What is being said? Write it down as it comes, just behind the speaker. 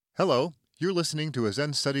Hello, you're listening to a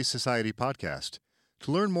Zen Studies Society podcast.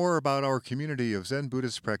 To learn more about our community of Zen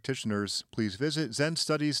Buddhist practitioners, please visit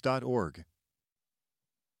zenstudies.org.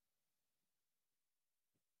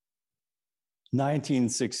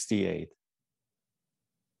 1968.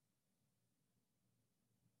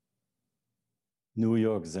 New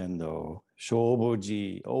York Zendo,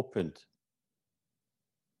 Shoboji opened.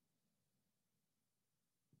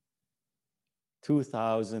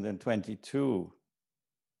 2022.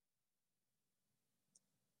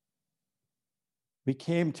 We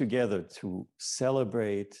came together to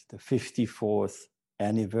celebrate the 54th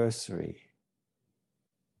anniversary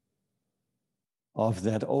of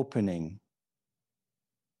that opening.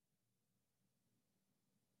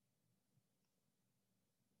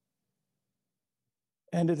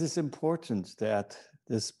 And it is important that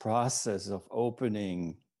this process of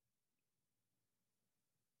opening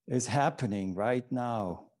is happening right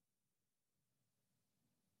now.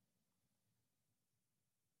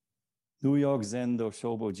 New York Zendo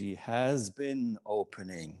Shoboji has been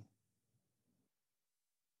opening,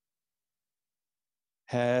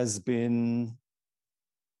 has been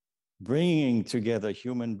bringing together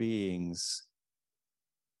human beings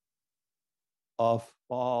of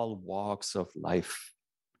all walks of life,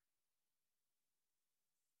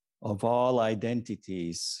 of all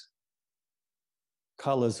identities,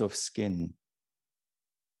 colors of skin,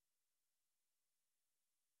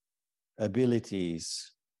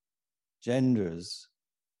 abilities, genders,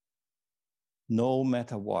 no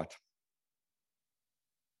matter what.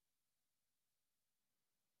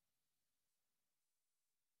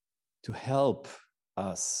 To help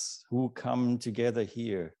us who come together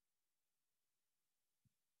here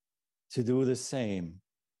to do the same.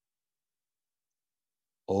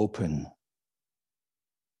 Open.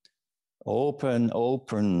 Open,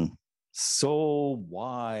 open, so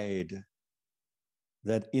wide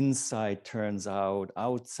that inside turns out,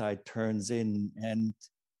 outside turns in, and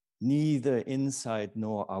neither inside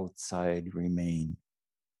nor outside remain.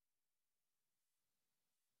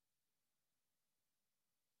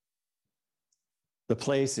 The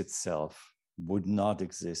place itself would not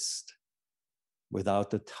exist without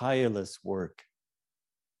the tireless work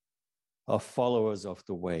of followers of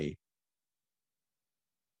the way.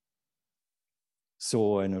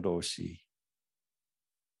 Soen Roshi,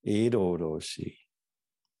 Edo Roshi,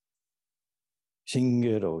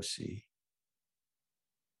 Shinge Roshi,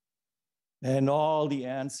 and all the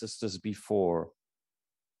ancestors before,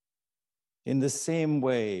 in the same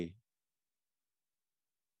way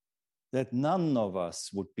that none of us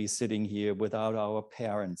would be sitting here without our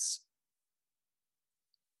parents,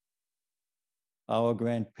 our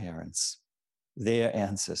grandparents, their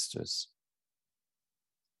ancestors.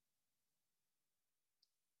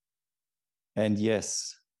 And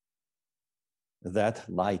yes, that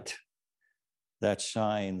light that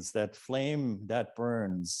shines, that flame that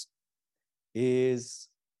burns, is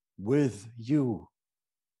with you.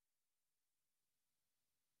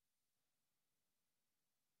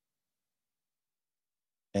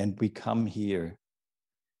 And we come here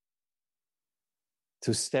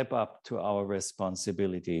to step up to our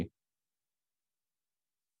responsibility,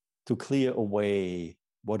 to clear away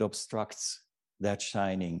what obstructs that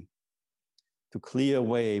shining, to clear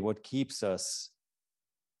away what keeps us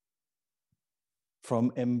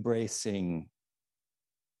from embracing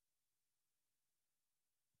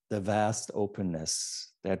the vast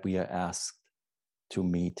openness that we are asked to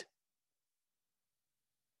meet.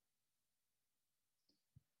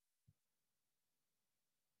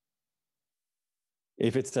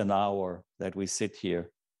 If it's an hour that we sit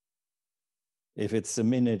here, if it's a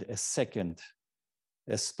minute, a second,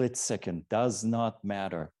 a split second, does not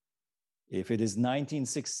matter. If it is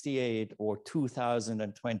 1968 or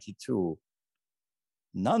 2022,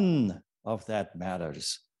 none of that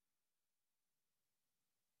matters.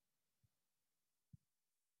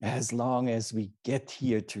 As long as we get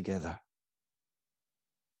here together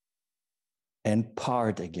and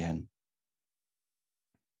part again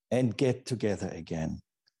and get together again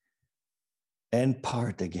and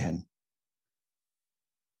part again.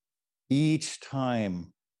 Each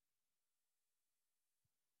time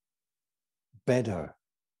better,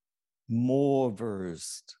 more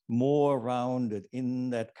versed, more rounded in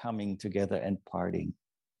that coming together and parting.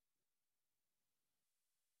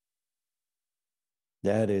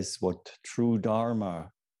 That is what true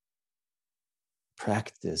Dharma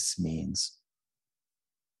practice means.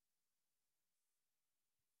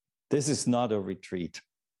 This is not a retreat.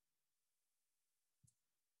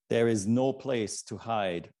 There is no place to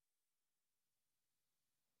hide.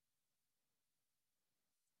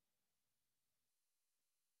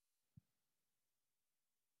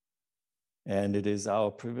 And it is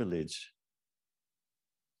our privilege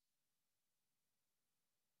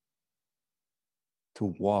to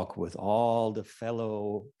walk with all the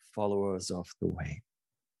fellow followers of the way.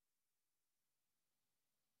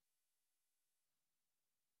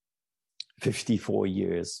 "54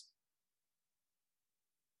 years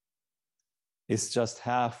is just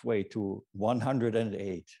halfway to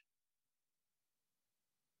 108.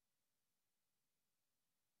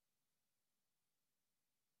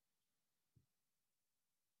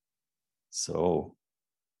 So,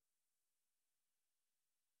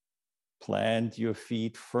 plant your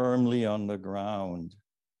feet firmly on the ground,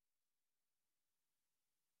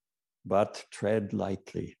 but tread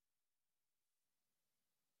lightly.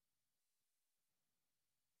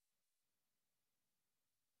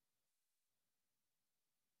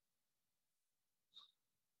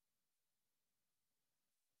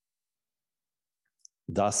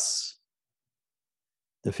 Thus,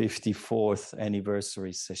 the 54th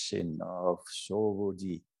anniversary session of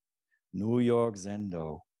Shoboji, New York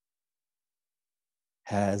Zendo,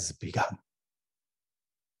 has begun.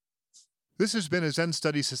 This has been a Zen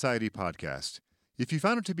Study Society podcast. If you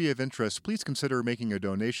found it to be of interest, please consider making a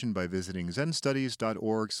donation by visiting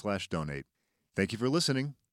zenstudies.org/donate. Thank you for listening.